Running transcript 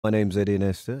My name's Eddie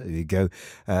Nesta. There you go.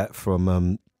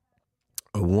 From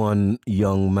one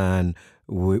young man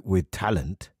with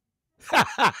talent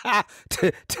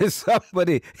to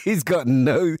somebody he's got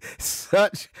no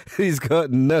such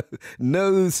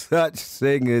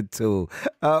thing at all.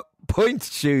 Pointe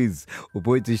shoes or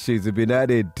pointy shoes have been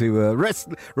added to a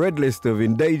red list of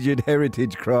endangered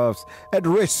heritage crafts at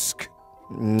risk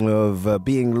of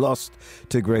being lost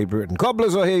to Great Britain.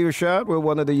 Cobblers, I hear you shout. We're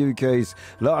one of the UK's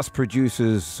last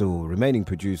producers or remaining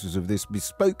producers of this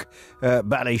bespoke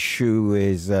ballet shoe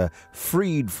is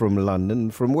freed from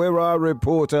London, from where our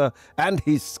reporter and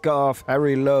his scarf,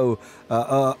 Harry Lowe,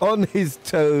 are on his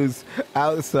toes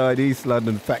outside East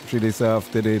London factory this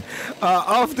afternoon.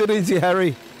 Afternoon to you,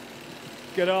 Harry.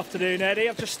 Good afternoon, Eddie.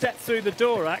 I've just stepped through the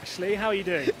door, actually. How are you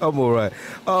doing? I'm all right.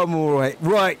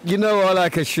 Right, you know I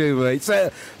like a shoe, mate. So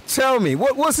tell me,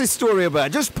 what's this story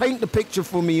about? Just paint the picture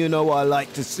for me. You know I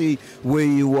like to see where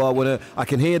you are. I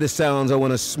can hear the sounds. I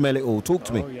want to smell it all. Talk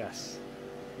to me. Oh, yes.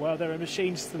 Well, there are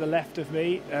machines to the left of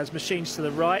me. There's machines to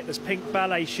the right. There's pink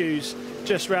ballet shoes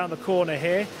just round the corner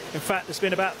here. In fact, there's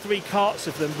been about 3 carts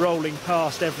of them rolling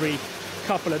past every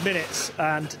couple of minutes,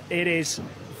 and it is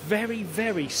very,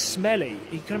 very smelly.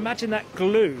 You can imagine that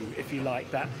glue, if you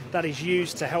like, that is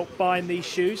used to help bind these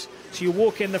shoes. So you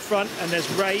walk in the front and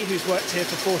there's Ray, who's worked here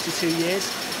for 42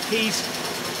 years. He's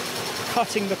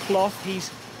cutting the cloth.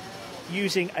 He's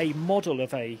using a model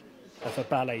of a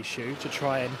ballet shoe to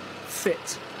try and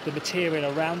fit the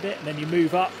material around it. And then you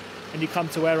move up and you come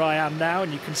to where I am now,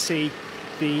 and you can see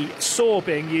the saw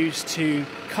being used to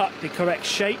cut the correct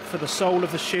shape for the sole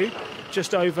of the shoe.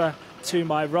 Just over to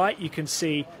my right, you can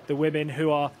see the women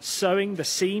who are sewing the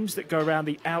seams that go around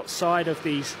the outside of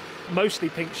these mostly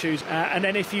pink shoes. And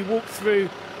then if you walk through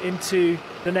into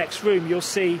the next room, you'll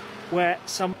see where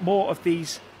some more of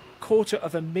these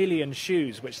 250,000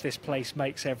 shoes, which this place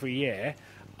makes every year,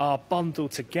 are bundled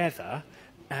together.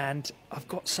 And I've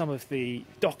got some of the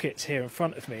dockets here in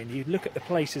front of me, and you look at the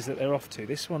places that they're off to.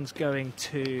 This one's going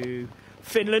to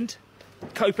Finland,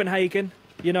 Copenhagen,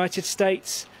 United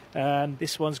States, and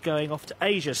this one's going off to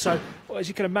Asia. So, well, as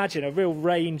you can imagine, a real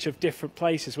range of different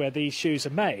places where these shoes are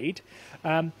made.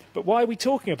 But why are we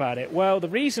talking about it? Well, the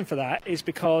reason for that is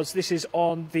because this is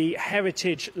on the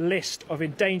heritage list of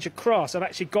endangered crafts. I've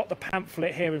actually got the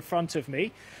pamphlet here in front of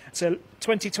me. It's a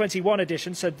 2021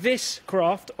 edition. So this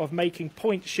craft of making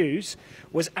pointe shoes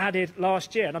was added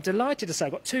last year. And I'm delighted to say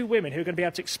I've got 2 women who are going to be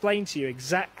able to explain to you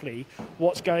exactly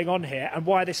what's going on here and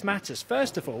why this matters.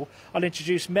 First of all, I'll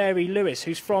introduce Mary Lewis,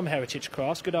 who's from Heritage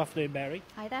Crafts. Good afternoon, Mary.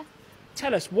 Hi there.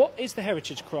 Tell us, what is the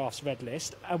Heritage Crafts Red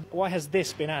List and why has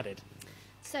this been added?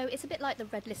 So it's a bit like the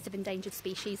Red List of Endangered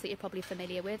Species that you're probably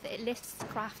familiar with. It lists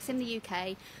crafts in the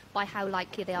UK by how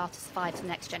likely they are to survive to the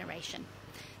next generation.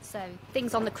 So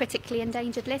things on the critically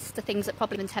endangered list are things that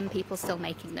probably even 10 people still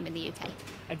making them in the UK.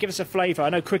 And give us a flavour. I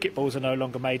know cricket balls are no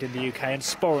longer made in the UK and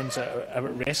sporrans are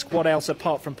at risk. What else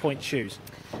apart from pointe shoes?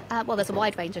 Well, there's a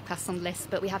wide range of crafts on the list,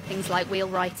 but we have things like wheel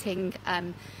writing,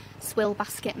 swill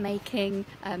basket making.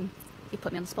 You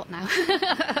put me on the spot now.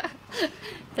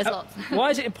 There's lots.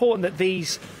 Why is it important that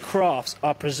these crafts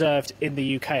are preserved in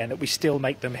the UK and that we still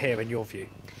make them here, in your view?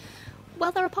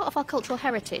 Well, they're a part of our cultural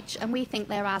heritage, and we think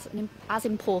they're as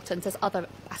important as other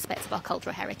aspects of our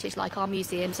cultural heritage, like our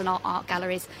museums and our art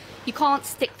galleries. You can't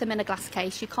stick them in a glass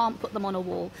case, you can't put them on a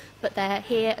wall, but they're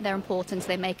here, they're important,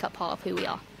 they make up part of who we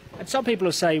are. And some people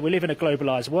will say we live in a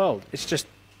globalised world. It's just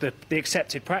the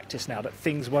accepted practice now that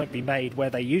things won't be made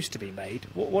where they used to be made.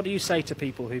 What do you say to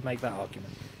people who make that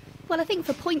argument? Well, I think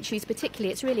for pointe shoes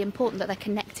particularly, it's really important that they're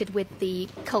connected with the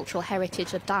cultural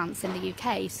heritage of dance in the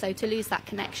UK. So to lose that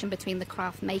connection between the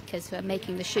craft makers who are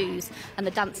making the shoes and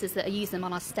the dancers that are using them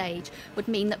on our stage would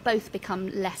mean that both become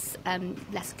less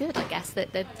good, I guess.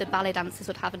 That the ballet dancers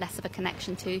would have less of a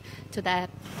connection to their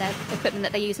equipment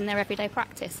that they use in their everyday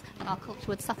practice, and our culture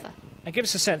would suffer. And give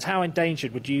us a sense, how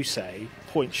endangered would you say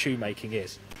pointe shoe making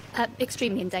is?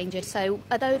 Extremely endangered. So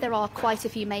although there are quite a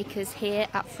few makers here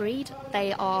at Freed,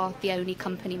 they are the only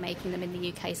company making them in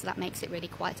the UK, so that makes it really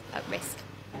quite at risk.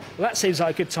 Well, that seems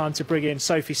like a good time to bring in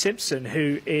Sophie Simpson,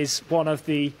 who is one of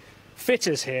the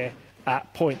fitters here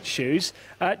at Pointe Shoes.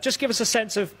 Just give us a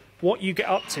sense of what you get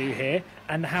up to here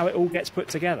and how it all gets put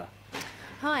together.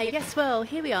 Hi, yes, well,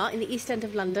 here we are in the East End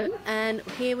of London, and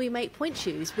here we make pointe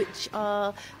shoes, which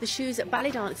are the shoes that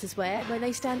ballet dancers wear when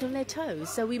they stand on their toes.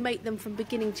 So we make them from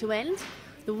beginning to end.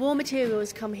 The raw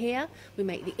materials come here, we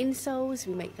make the insoles,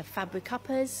 we make the fabric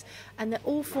uppers, and they're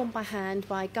all formed by hand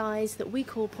by guys that we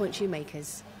call pointe shoe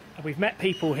makers. We've met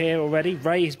people here already.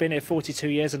 Ray has been here 42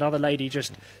 years. Another lady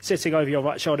just sitting over your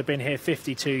right shoulder, been here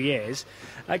 52 years.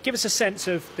 Give us a sense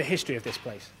of the history of this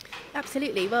place.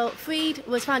 Absolutely. Well, Freed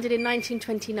was founded in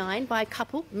 1929 by a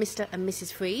couple, Mr. and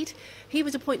Mrs. Freed. He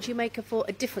was a point shoe maker for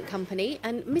a different company,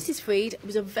 and Mrs. Freed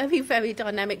was a very, very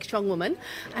dynamic, strong woman,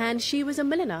 and she was a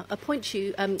milliner,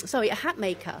 a hat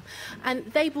maker. And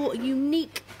they brought a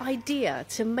unique idea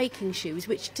to making shoes,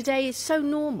 which today is so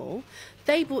normal.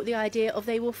 They brought the idea of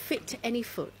they will fit to any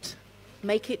foot.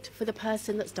 Make it for the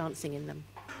person that's dancing in them.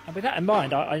 And with that in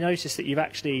mind, I noticed that you've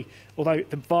actually, although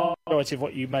the variety of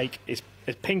what you make is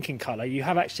pink in colour, you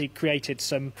have actually created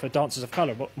some for dancers of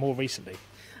colour more recently.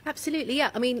 Absolutely,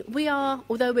 yeah. I mean,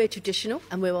 although we're traditional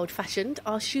and we're old-fashioned,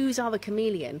 our shoes are a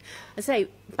chameleon. I say,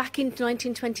 back in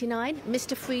 1929,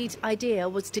 Mr. Freed's idea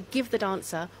was to give the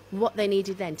dancer what they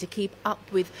needed then to keep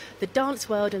up with the dance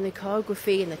world and the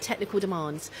choreography and the technical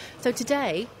demands. So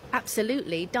today,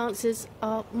 absolutely, dancers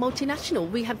are multinational.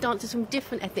 We have dancers from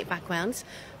different ethnic backgrounds.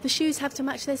 The shoes have to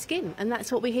match their skin, and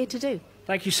that's what we're here to do.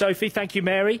 Thank you, Sophie. Thank you,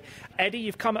 Mary. Eddie,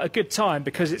 you've come at a good time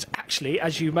because it's actually,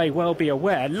 as you may well be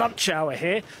aware, lunch hour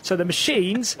here. So the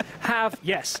machines have,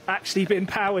 yes, actually been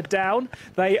powered down.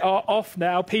 They are off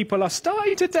now. People are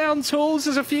starting to down tools.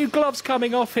 There's a few gloves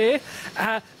coming off here.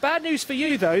 Bad news for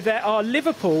you, though. There are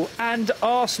Liverpool and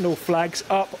Arsenal flags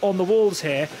up on the walls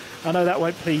here. I know that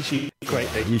won't please you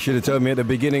greatly. You should have told me at the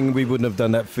beginning we wouldn't have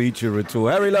done that feature at all.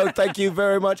 Harry Lowe, thank you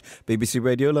very much. BBC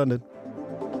Radio London.